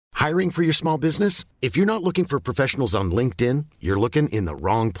Hiring for your small business? If you're not looking for professionals on LinkedIn, you're looking in the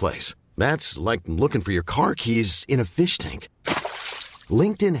wrong place. That's like looking for your car keys in a fish tank.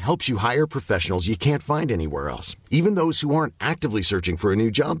 LinkedIn helps you hire professionals you can't find anywhere else, even those who aren't actively searching for a new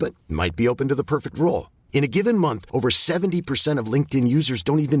job but might be open to the perfect role. In a given month, over 70% of LinkedIn users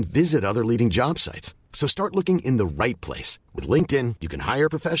don't even visit other leading job sites. So start looking in the right place. With LinkedIn, you can hire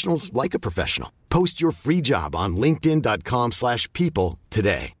professionals like a professional. Post your free job on linkedin.com/people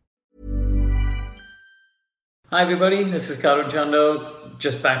today. Hi everybody, this is Karun Chando,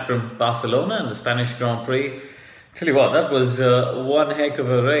 just back from Barcelona and the Spanish Grand Prix. Tell you what, that was one heck of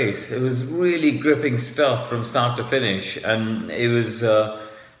a race. It was really gripping stuff from start to finish, and it was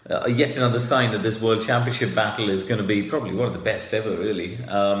yet another sign that this World Championship battle is going to be probably one of the best ever, really.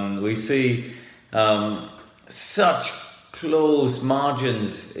 We see such close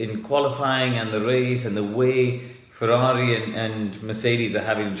margins in qualifying and the race, and the way Ferrari and Mercedes are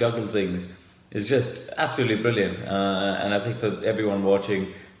having to juggle things is just absolutely brilliant. And I think for everyone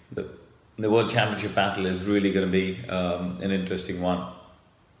watching, the World Championship battle is really going to be an interesting one.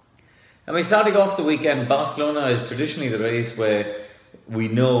 I mean, starting off the weekend, Barcelona is traditionally the race where we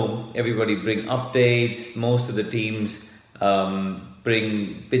know everybody bring updates. Most of the teams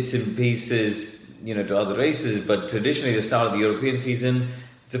bring bits and pieces, to other races. But traditionally, the start of the European season,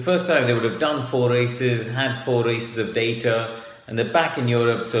 it's the first time they would have done 4 races, had 4 races of data, and they're back in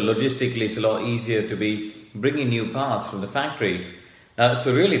Europe. So logistically, it's a lot easier to be bringing new parts from the factory.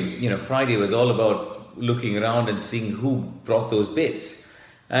 So really, Friday was all about looking around and seeing who brought those bits.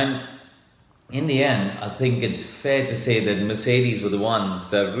 And in the end, I think it's fair to say that Mercedes were the ones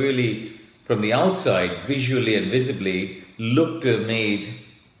that really, from the outside, visually and visibly, looked to have made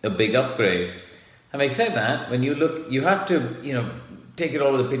a big upgrade. Having said that, when you look, you have to, take it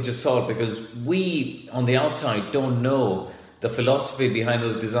all with a pinch of salt, because we, on the outside, don't know the philosophy behind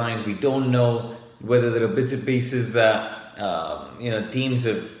those designs. We don't know whether there are bits and pieces that teams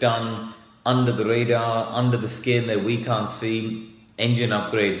have done under the radar, under the skin that we can't see. Engine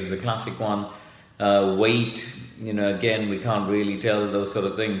upgrades is a classic one. Weight, again, we can't really tell those sort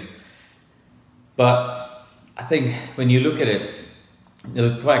of things. But I think when you look at it, it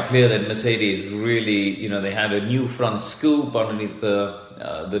was quite clear that Mercedes really, they had a new front scoop underneath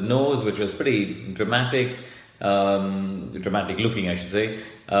the nose, which was pretty dramatic. Dramatic looking, I should say.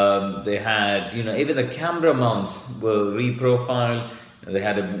 They had, even the camera mounts were reprofiled. They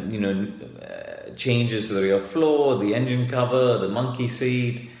had, changes to the rear floor, the engine cover, the monkey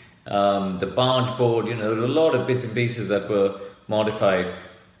seat, the barge board. There were a lot of bits and pieces that were modified.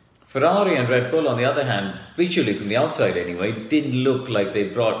 Ferrari and Red Bull, on the other hand, visually from the outside anyway, didn't look like they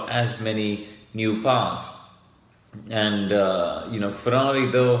brought as many new parts. And, Ferrari,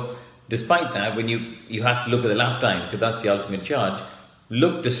 though, despite that, when you have to look at the lap time, because that's the ultimate judge,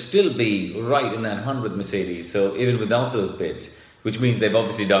 looked to still be right in that hunt with Mercedes. So even without those bits, which means they've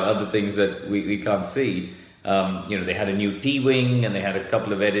obviously done other things that we can't see. They had a new T-wing, and they had a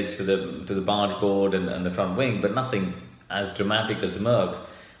couple of edits to the barge board and the front wing, but nothing as dramatic as the Merc.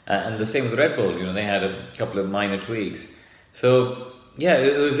 And the same with Red Bull. They had a couple of minor tweaks. So yeah,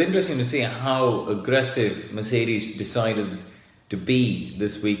 it was interesting to see how aggressive Mercedes decided to be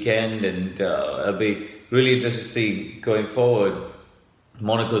this weekend, and it'll be really interesting to see going forward.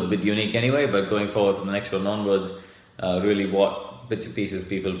 Monaco's a bit unique anyway, but going forward from the next one onwards, really what bits and pieces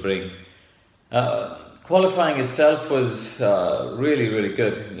people bring. Qualifying itself was really, really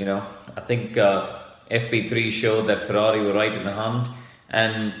good. I think FP3 showed that Ferrari were right in the hunt,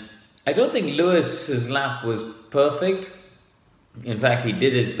 and I don't think Lewis's lap was perfect. In fact, he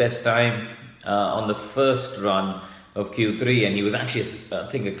did his best time on the first run of Q3, and he was actually, I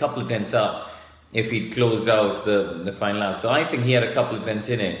think, a couple of tenths up if he'd closed out the final lap. So I think he had a couple of tenths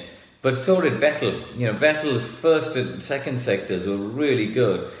in it. But so did Vettel. Vettel's first and second sectors were really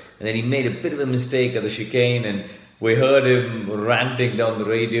good. And then he made a bit of a mistake at the chicane, and we heard him ranting down the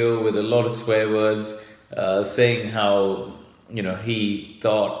radio with a lot of swear words, saying how, he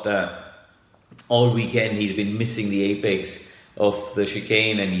thought that all weekend he's been missing the apex of the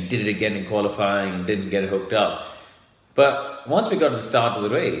chicane, and he did it again in qualifying and didn't get hooked up. But once we got to the start of the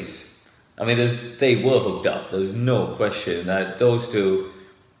race, I mean, they were hooked up. There was no question that those two,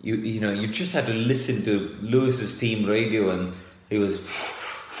 you just had to listen to Lewis's team radio, and he was,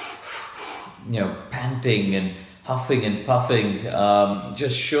 panting and huffing and puffing,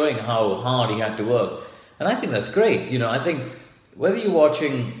 just showing how hard he had to work. And I think that's great. I think whether you're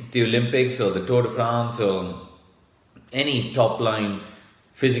watching the Olympics or the Tour de France or any top-line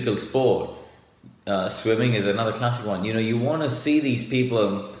physical sport, swimming is another classic one. You want to see these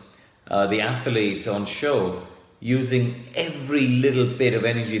people, the athletes on show, using every little bit of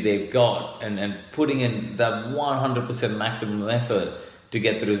energy they've got and putting in that 100% maximum effort to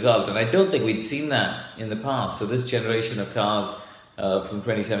get the result. And I don't think we'd seen that in the past. So this generation of cars from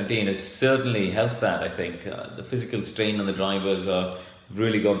 2017 has certainly helped that, I think. The physical strain on the drivers are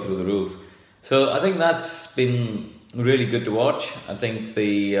really gone through the roof. So I think that's been really good to watch. I think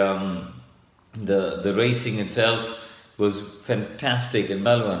the racing itself was fantastic in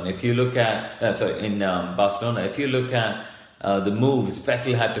Melbourne. If you look at Barcelona, if you look at the moves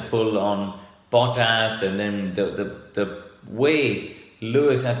Vettel had to pull on Bottas, and then the way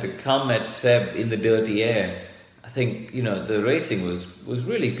Lewis had to come at Seb in the dirty air, I think the racing was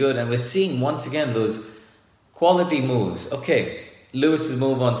really good, and we're seeing once again those quality moves. Okay, Lewis's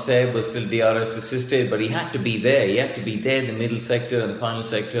move on Seb was still DRS assisted, but he had to be there. He had to be there in the middle sector and the final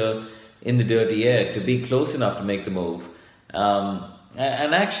sector in the dirty air to be close enough to make the move. And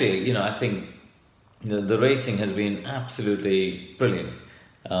actually, I think the racing has been absolutely brilliant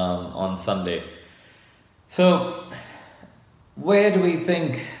on Sunday. So, where do we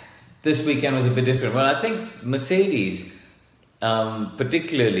think this weekend was a bit different? Well, I think Mercedes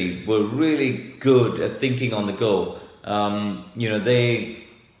particularly were really good at thinking on the go. They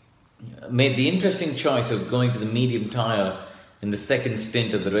made the interesting choice of going to the medium tyre in the second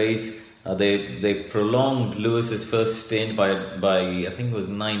stint of the race. They prolonged Lewis's first stint by I think it was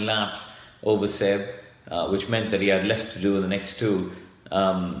 9 laps over Seb, which meant that he had less to do in the next two.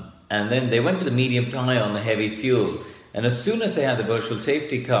 And then they went to the medium tyre on the heavy fuel. And as soon as they had the virtual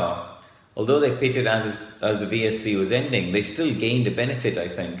safety car, although they pitted as the VSC was ending, they still gained a benefit, I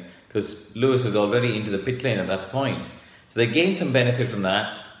think, because Lewis was already into the pit lane at that point. So they gained some benefit from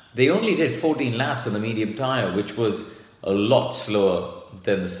that. They only did 14 laps on the medium tyre, which was a lot slower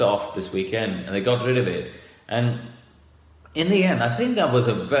than the soft this weekend, and they got rid of it. And in the end, I think that was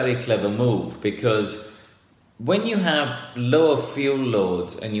a very clever move, because when you have lower fuel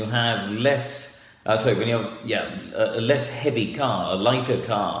loads and you have less, when you have a less heavy car, a lighter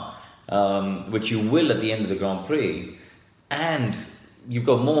car, which you will at the end of the Grand Prix, and you've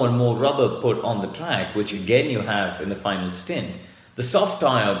got more and more rubber put on the track, which again you have in the final stint, the soft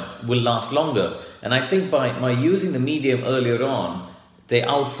tyre will last longer. And I think by using the medium earlier on, they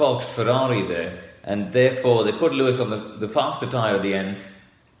outfoxed Ferrari there, and therefore they put Lewis on the faster tyre at the end.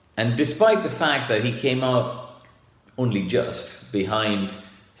 And despite the fact that he came out only just behind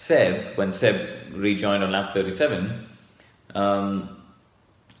Seb when Seb rejoined on lap 37,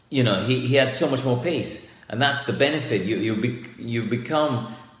 he had so much more pace, and that's the benefit. You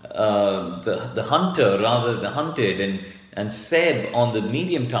become the hunter rather than the hunted, and Seb on the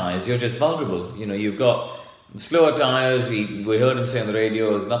medium tyres, you're just vulnerable. You've got slower tyres. We heard him say on the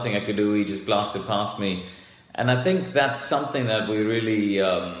radio, "There's nothing I could do. He just blasted past me," and I think that's something that we really,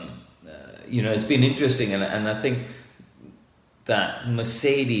 it's been interesting, and I think that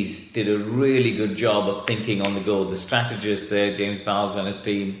Mercedes did a really good job of thinking on the go. The strategists there, James Vowles and his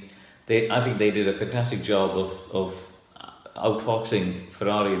team, I think they did a fantastic job of outfoxing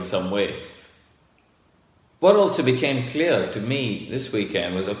Ferrari in some way. What also became clear to me this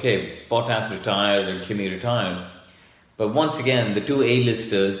weekend was, okay, Bottas retired and Kimi retired, but once again, the two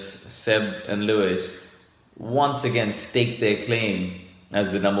A-listers, Seb and Lewis, once again staked their claim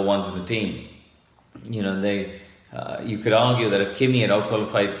as the number ones in the team. You could argue that if Kimi had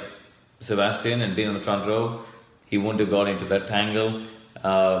outqualified Sebastian and been on the front row, he wouldn't have got into that tangle.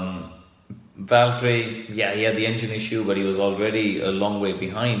 Valtteri, he had the engine issue, but he was already a long way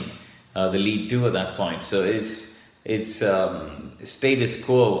behind the lead two at that point. So it's status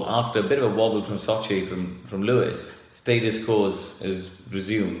quo after a bit of a wobble from Sochi from Lewis. Status quo is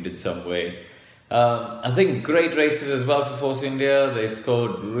resumed in some way. I think great races as well for Force India. They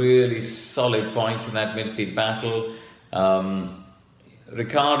scored really solid points in that midfield battle.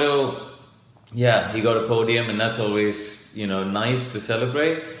 Ricciardo, he got a podium, and that's always nice to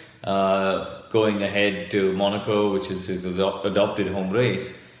celebrate. Going ahead to Monaco, which is his adopted home race,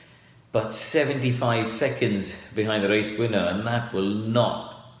 but 75 seconds behind the race winner, and that will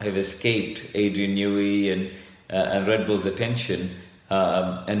not have escaped Adrian Newey and Red Bull's attention.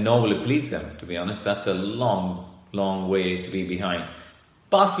 And nor will it please them, to be honest. That's a long, long way to be behind.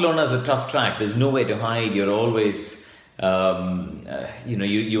 Barcelona is a tough track. There's no way to hide. You're always,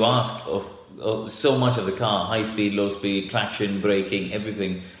 you ask of so much of the car, high speed, low speed, traction, braking,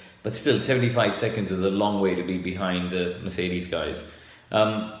 everything. But still, 75 seconds is a long way to be behind the Mercedes guys.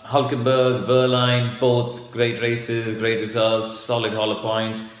 Hülkenberg, Wehrlein, both great races, great results, solid hollow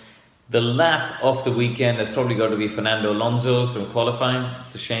points. The lap of the weekend has probably got to be Fernando Alonso's from qualifying.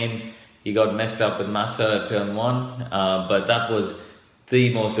 It's a shame he got messed up with Massa at turn 1, but that was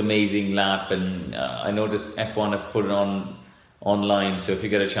the most amazing lap, and I noticed F1 have put it on online, so if you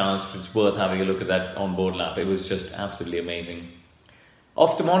get a chance, it's worth having a look at that onboard lap. It was just absolutely amazing.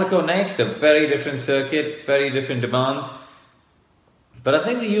 Off to Monaco next, a very different circuit, very different demands, but I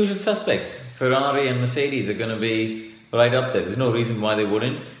think the usual suspects, Ferrari and Mercedes, are going to be right up there. There's no reason why they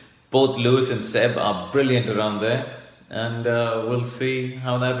wouldn't. Both Lewis and Seb are brilliant around there, and we'll see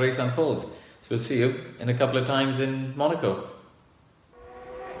how that race unfolds. So we'll see you in a couple of times in Monaco.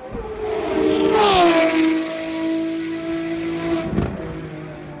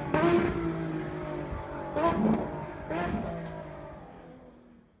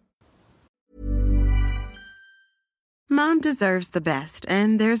 Mom deserves the best,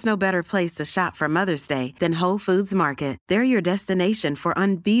 and there's no better place to shop for Mother's Day than Whole Foods Market. They're your destination for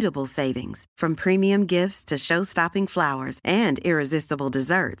unbeatable savings, from premium gifts to show-stopping flowers and irresistible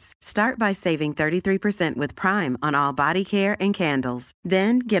desserts. Start by saving 33% with Prime on all body care and candles.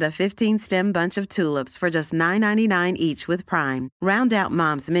 Then get a 15-stem bunch of tulips for just $9.99 each with Prime. Round out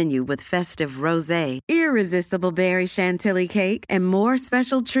Mom's menu with festive rosé, irresistible berry chantilly cake, and more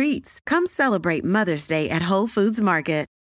special treats. Come celebrate Mother's Day at Whole Foods Market.